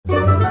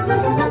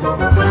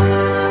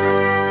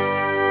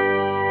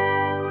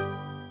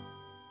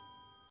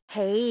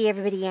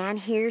everybody, Ann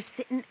here,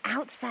 sitting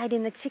outside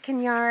in the chicken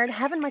yard,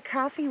 having my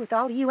coffee with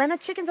all of you and the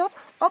chickens.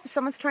 Oh,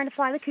 someone's trying to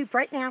fly the coop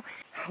right now.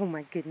 Oh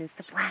my goodness,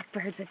 the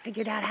blackbirds have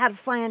figured out how to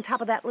fly on top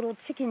of that little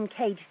chicken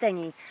cage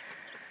thingy.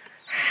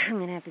 I'm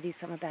going to have to do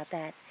something about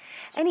that.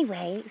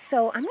 Anyway,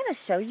 so I'm going to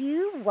show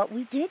you what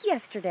we did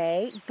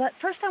yesterday, but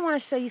first I want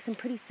to show you some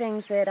pretty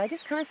things that I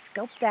just kind of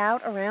scoped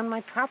out around my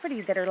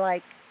property that are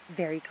like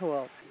very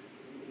cool.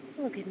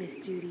 Look at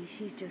Miss Judy,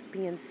 she's just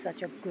being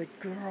such a good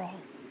girl.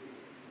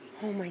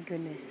 Oh my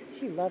goodness,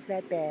 she loves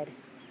that bed.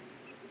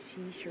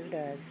 She sure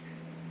does.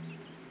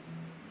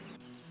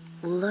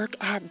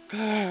 Look at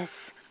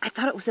this. I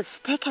thought it was a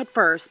stick at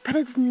first, but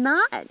it's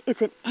not.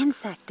 It's an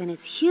insect and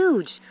it's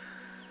huge.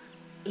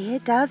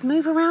 It does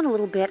move around a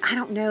little bit. I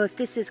don't know if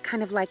this is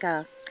kind of like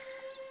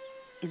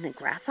in the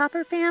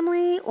grasshopper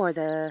family or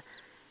the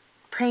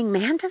praying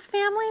mantis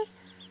family.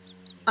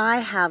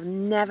 I have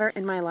never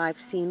in my life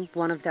seen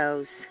one of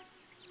those,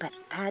 but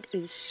that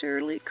is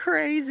surely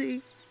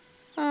crazy.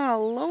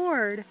 Oh,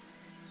 Lord.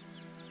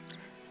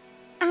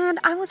 And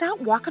I was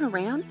out walking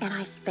around and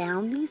I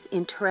found these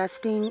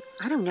interesting,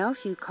 I don't know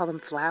if you call them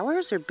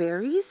flowers or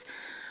berries,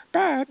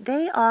 but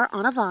they are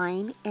on a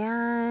vine,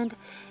 and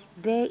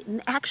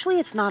actually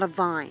it's not a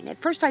vine. At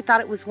first I thought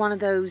it was one of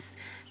those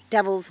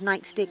devil's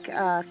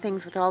nightstick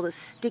things with all the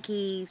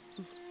sticky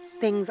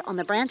things on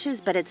the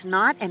branches, but it's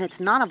not, and it's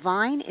not a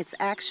vine. It's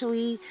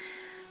actually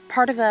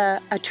part of a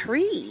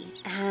tree,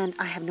 and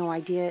I have no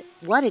idea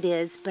what it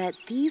is, but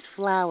these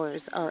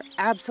flowers are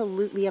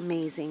absolutely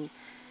amazing.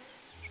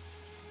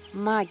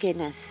 My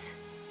goodness.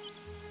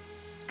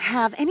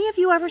 Have any of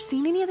you ever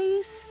seen any of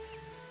these?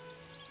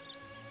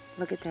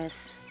 Look at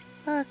this.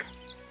 Look.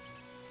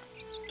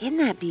 Isn't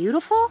that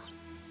beautiful?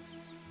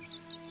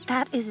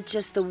 That is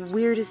just the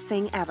weirdest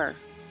thing ever.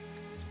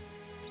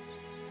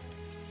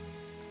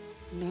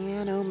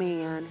 Man, oh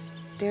man.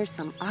 There's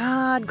some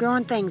odd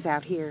growing things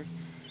out here.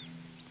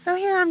 So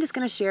here I'm just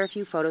going to share a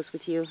few photos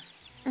with you.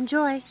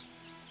 Enjoy.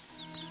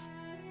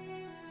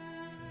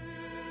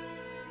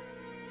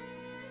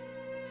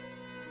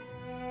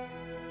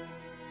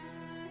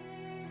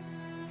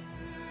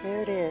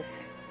 There it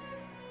is.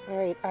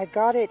 Alright, I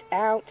got it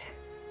out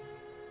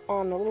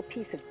on the little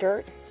piece of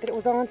dirt that it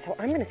was on, so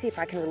I'm going to see if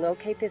I can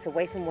relocate this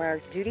away from where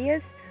Judy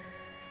is,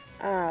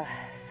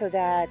 so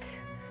that,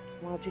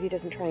 well, Judy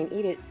doesn't try and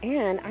eat it.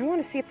 And I want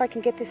to see if I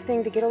can get this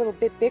thing to get a little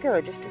bit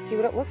bigger, just to see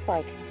what it looks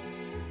like.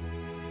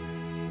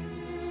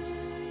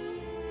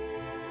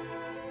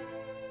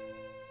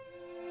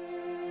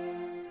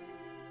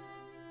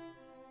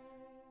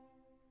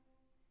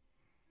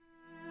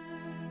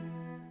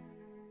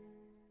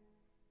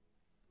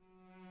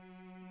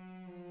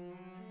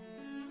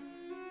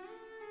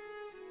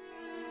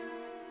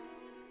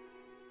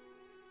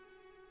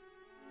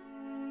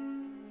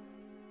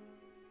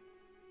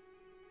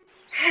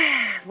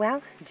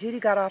 Well,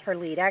 Judy got off her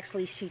lead.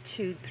 Actually, she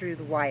chewed through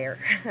the wire.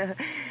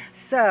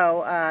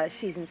 So,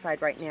 she's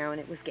inside right now, and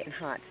it was getting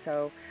hot.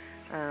 So,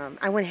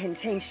 I went ahead and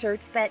changed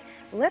shirts. But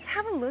let's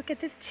have a look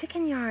at this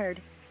chicken yard.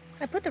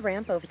 I put the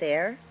ramp over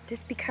there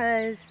just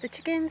because the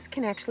chickens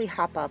can actually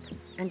hop up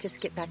and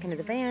just get back into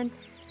the van.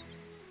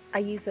 I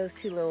use those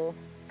two little,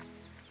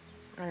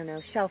 I don't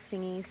know, shelf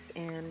thingies,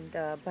 and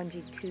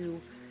bungeed 2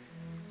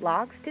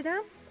 logs to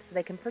them so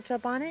they can perch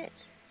up on it.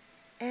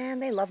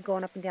 And they love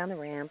going up and down the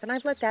ramp. And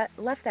I've left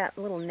that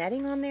little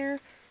netting on there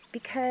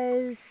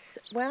because,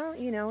 well,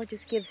 you know, it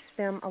just gives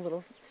them a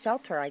little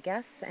shelter, I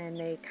guess. And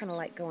they kind of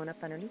like going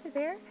up underneath it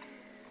there.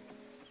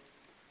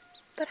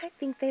 But I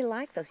think they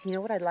like those. You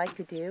know what I'd like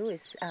to do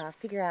is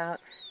figure out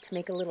to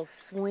make a little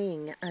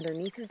swing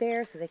underneath of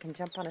there so they can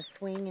jump on a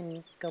swing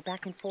and go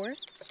back and forth.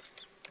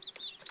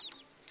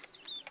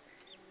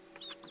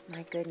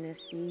 My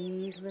goodness,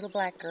 these little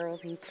black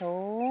girls eat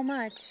so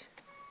much.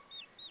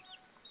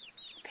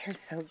 They're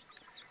so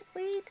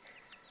sweet.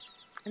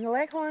 And the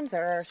leghorns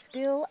are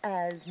still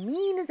as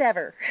mean as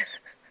ever.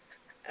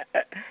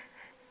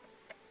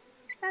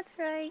 That's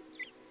right.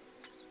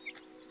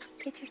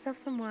 Get yourself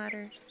some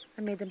water.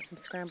 I made them some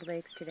scrambled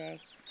eggs today.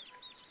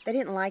 They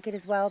didn't like it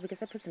as well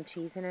because I put some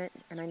cheese in it.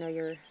 And I know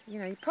you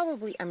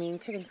probably, I mean,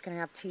 chicken's going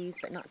to have cheese,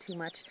 but not too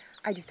much.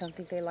 I just don't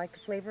think they like the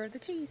flavor of the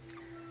cheese.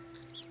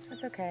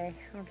 That's okay.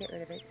 I'll get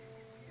rid of it.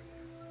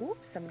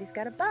 Oops, somebody's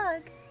got a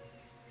bug.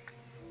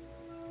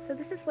 So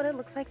this is what it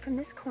looks like from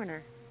this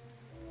corner.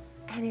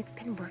 And it's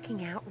been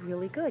working out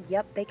really good.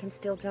 Yep, they can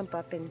still jump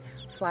up and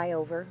fly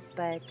over,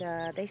 but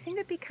they seem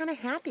to be kind of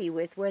happy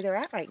with where they're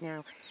at right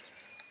now.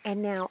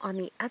 And now on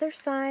the other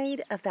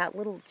side of that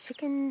little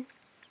chicken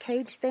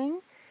cage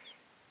thing,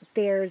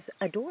 there's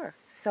a door.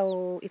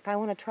 So if I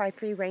want to try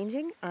free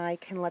ranging, I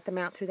can let them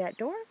out through that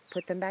door,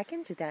 put them back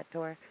in through that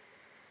door.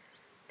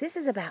 This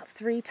is about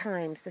 3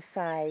 times the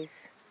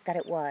size that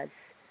it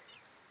was.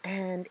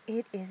 And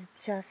it is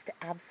just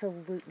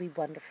absolutely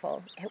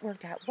wonderful. It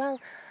worked out well.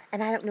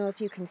 And I don't know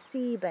if you can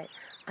see, but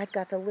I've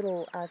got the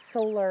little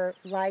solar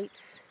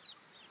lights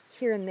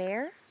here and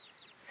there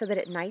so that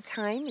at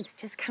nighttime it's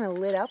just kind of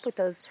lit up with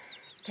those.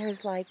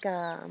 There's like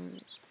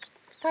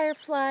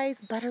fireflies,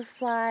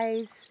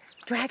 butterflies,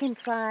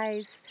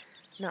 dragonflies,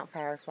 not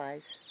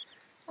fireflies.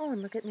 Oh,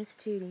 and look at Miss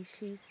Judy.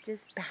 She's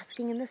just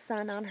basking in the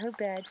sun on her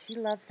bed. She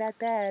loves that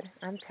bed,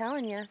 I'm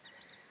telling you.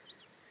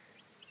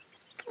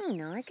 Oh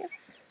no, I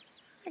guess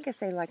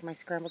they like my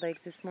scrambled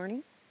eggs this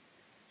morning.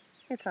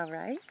 It's all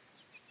right.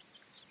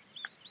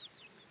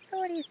 So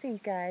what do you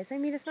think, guys? I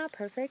mean, it's not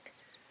perfect,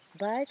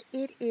 but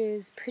it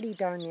is pretty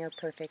darn near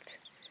perfect.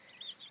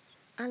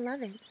 I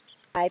love it.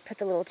 I put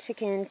the little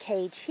chicken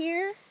cage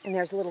here, and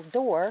there's a little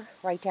door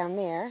right down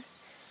there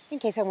in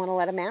case I want to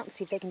let them out and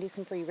see if they can do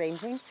some free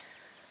ranging.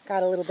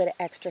 Got a little bit of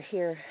extra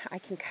here I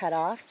can cut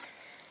off,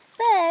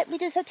 but we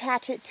just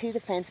attach it to the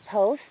fence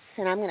posts,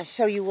 and I'm going to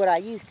show you what I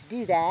use to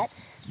do that.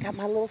 Got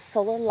my little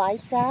solar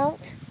lights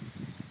out,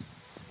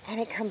 and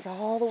it comes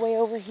all the way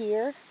over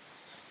here,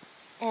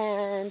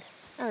 and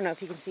I don't know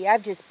if you can see,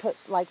 I've just put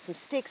like some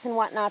sticks and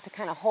whatnot to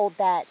kind of hold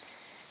that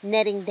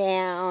netting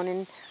down,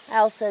 and I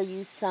also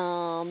use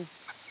some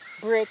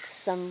bricks,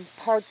 some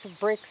parts of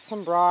bricks,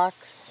 some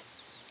rocks.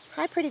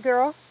 Hi, pretty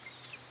girl.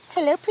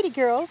 Hello, pretty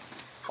girls.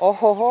 Oh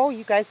ho ho,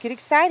 you guys get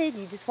excited.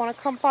 You just want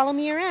to come follow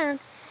me around.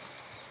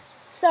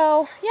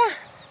 So,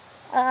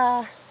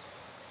 yeah,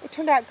 it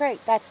turned out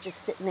great. That's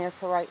just sitting there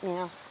for right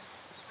now.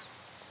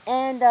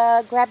 And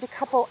grabbed a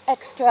couple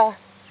extra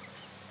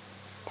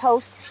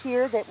posts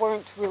here that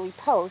weren't really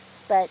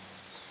posts, but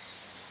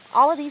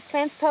all of these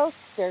fence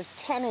posts, there's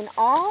 10 in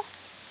all.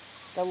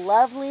 The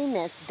lovely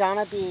Miss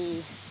Donna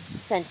B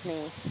sent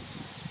me.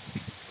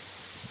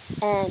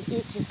 And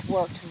it just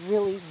worked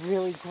really,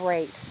 really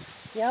great.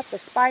 Yep, the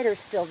spider's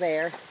still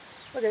there.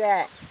 Look at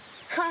that.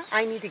 Huh,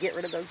 I need to get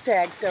rid of those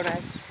tags, don't I?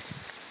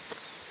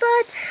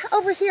 But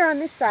over here on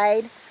this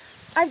side,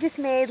 I've just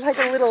made like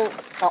a little,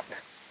 oh.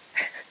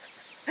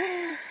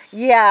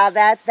 Yeah,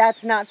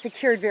 that's not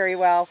secured very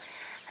well.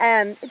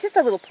 Just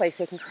a little place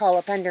they can crawl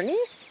up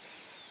underneath.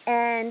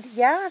 And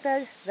yeah,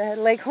 the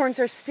leghorns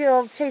are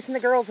still chasing the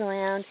girls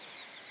around.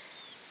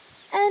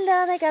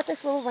 And they got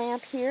this little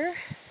ramp here.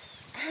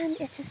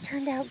 And it just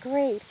turned out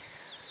great.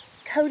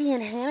 Cody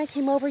and Hannah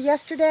came over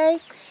yesterday.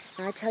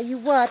 And I tell you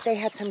what, they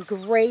had some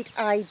great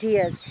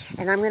ideas.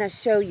 And I'm going to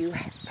show you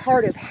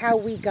part of how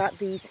we got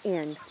these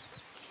in.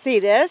 See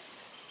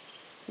this?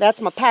 That's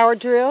my power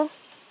drill.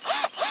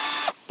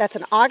 That's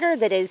an auger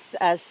that is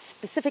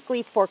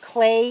specifically for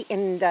clay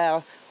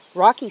and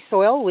rocky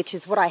soil, which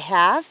is what I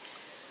have.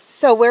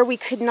 So where we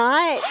could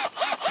not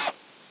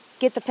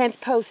get the fence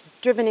post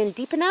driven in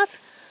deep enough,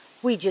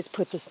 we just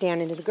put this down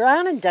into the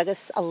ground and dug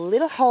us a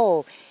little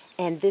hole.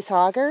 And this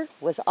auger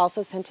was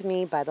also sent to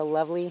me by the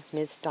lovely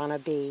Miss Donna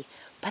B.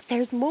 But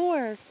there's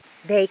more.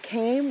 They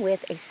came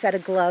with a set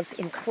of gloves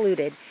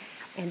included.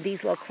 And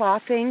these little claw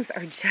things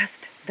are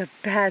just the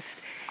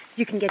best.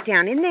 You can get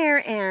down in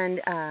there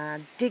and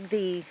dig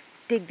the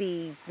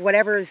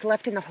whatever is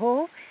left in the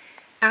hole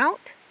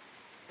out.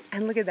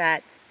 And look at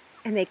that.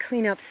 And they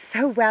clean up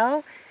so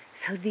well.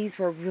 So these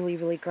were really,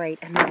 really great.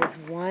 And there was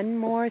one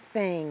more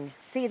thing.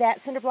 See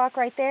that cinder block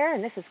right there?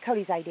 And this was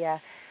Cody's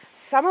idea.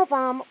 Some of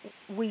them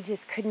we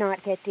just could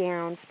not get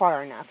down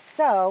far enough.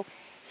 So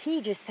he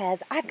just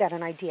says, I've got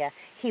an idea.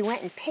 He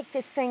went and picked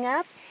this thing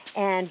up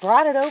and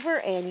brought it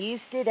over and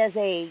used it as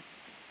a,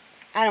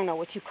 I don't know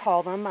what you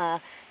call them,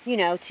 you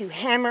know, to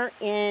hammer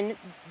in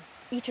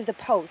each of the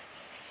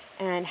posts.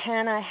 And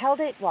Hannah held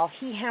it while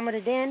he hammered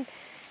it in.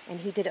 And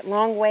he did it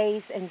long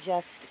ways and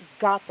just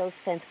got those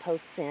fence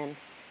posts in.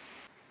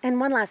 And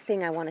one last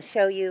thing I want to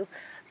show you.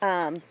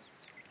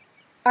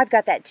 I've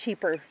got that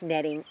cheaper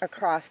netting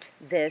across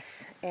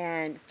this,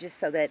 and just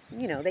so that,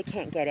 you know, they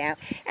can't get out.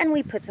 And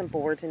we put some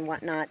boards and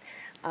whatnot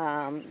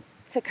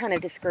to kind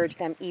of discourage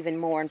them even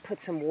more and put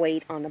some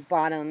weight on the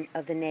bottom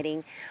of the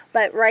netting.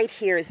 But right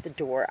here is the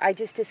door. I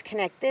just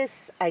disconnect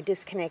this, I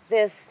disconnect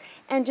this,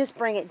 and just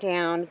bring it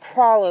down,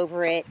 crawl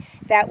over it.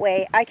 That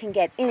way I can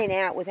get in and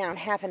out without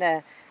having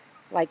to,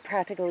 like,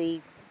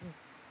 practically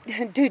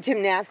do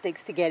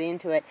gymnastics to get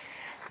into it.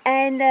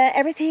 And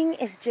everything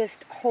is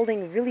just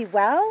holding really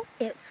well.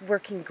 It's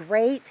working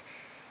great.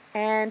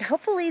 And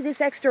hopefully this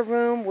extra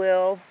room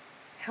will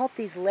help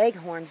these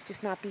leghorns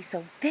just not be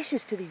so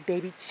vicious to these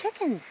baby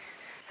chickens.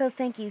 So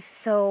thank you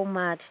so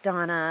much,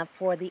 Donna,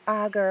 for the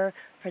auger,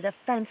 for the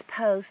fence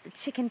posts, the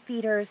chicken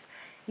feeders.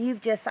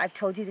 I've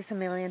told you this a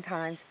million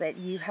times, but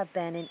you have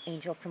been an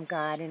angel from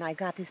God. And I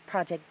got this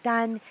project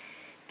done.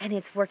 And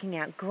it's working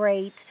out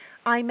great.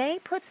 I may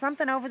put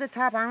something over the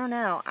top. I don't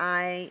know.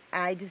 I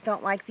just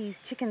don't like these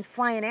chickens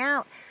flying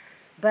out.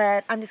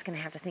 But I'm just going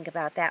to have to think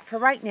about that. For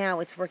right now,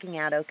 it's working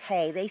out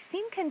okay. They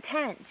seem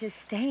content just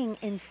staying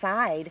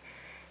inside.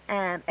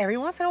 Every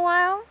once in a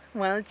while,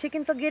 one of the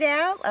chickens will get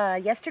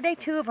out. Yesterday,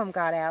 2 of them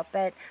got out.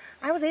 But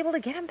I was able to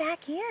get them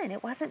back in.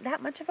 It wasn't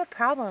that much of a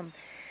problem.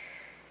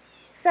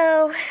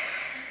 So,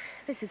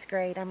 this is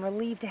great. I'm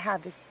relieved to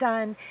have this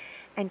done.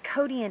 And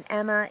Cody and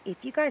Emma,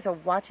 if you guys are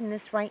watching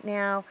this right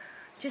now,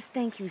 just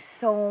thank you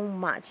so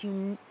much.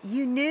 You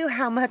knew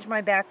how much my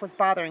back was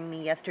bothering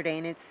me yesterday,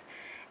 and it's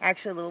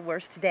actually a little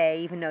worse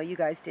today, even though you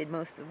guys did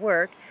most of the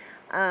work.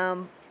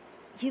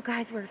 you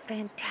guys were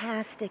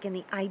fantastic, and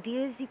the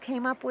ideas you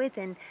came up with,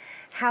 and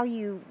how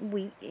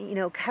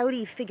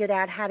Cody figured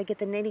out how to get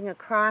the knitting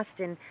across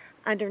and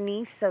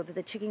underneath so that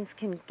the chickens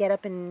can get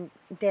up and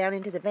down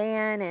into the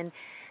van, and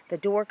the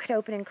door could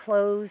open and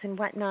close and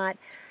whatnot.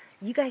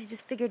 You guys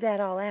just figured that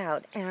all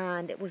out,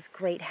 and it was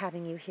great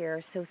having you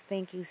here, so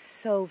thank you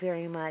so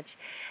very much.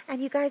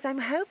 And you guys, I'm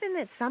hoping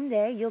that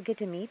someday you'll get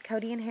to meet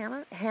Cody and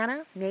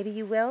Hannah. Maybe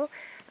you will,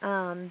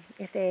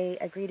 if they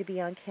agree to be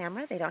on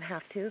camera. They don't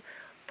have to,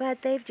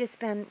 but they've just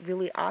been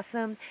really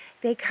awesome.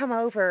 They come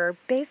over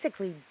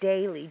basically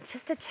daily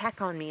just to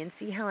check on me and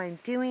see how I'm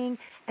doing,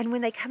 and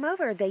when they come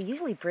over, they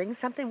usually bring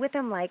something with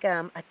them, like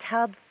a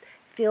tub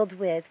filled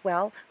with,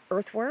 well,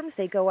 earthworms.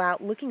 They go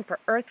out looking for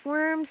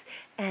earthworms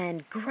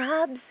and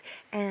grubs,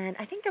 and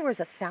I think there was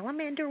a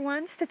salamander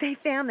once that they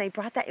found. They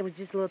brought that. It was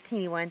just a little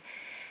teeny one.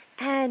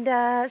 And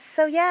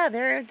so yeah,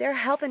 they're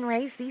helping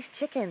raise these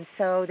chickens,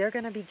 so they're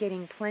going to be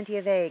getting plenty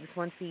of eggs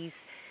once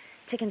these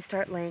chickens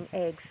start laying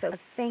eggs. So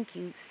thank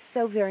you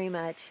so very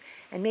much,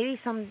 and maybe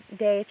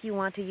someday if you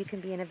want to, you can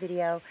be in a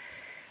video.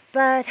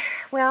 But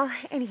well,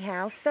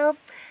 anyhow, so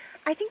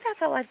I think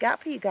that's all I've got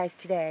for you guys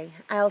today.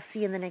 I'll see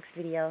you in the next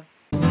video.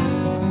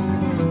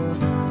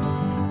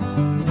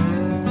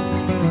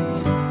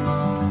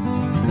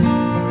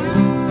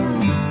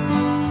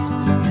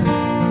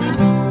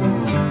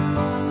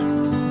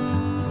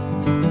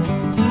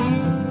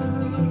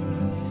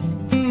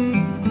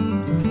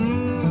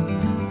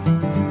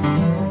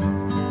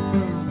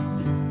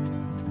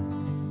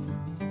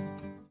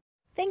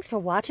 Thanks for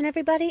watching,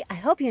 everybody. I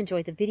hope you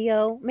enjoyed the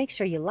video. Make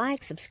sure you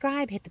like,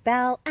 subscribe, hit the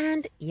bell,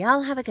 and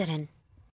y'all have a good one.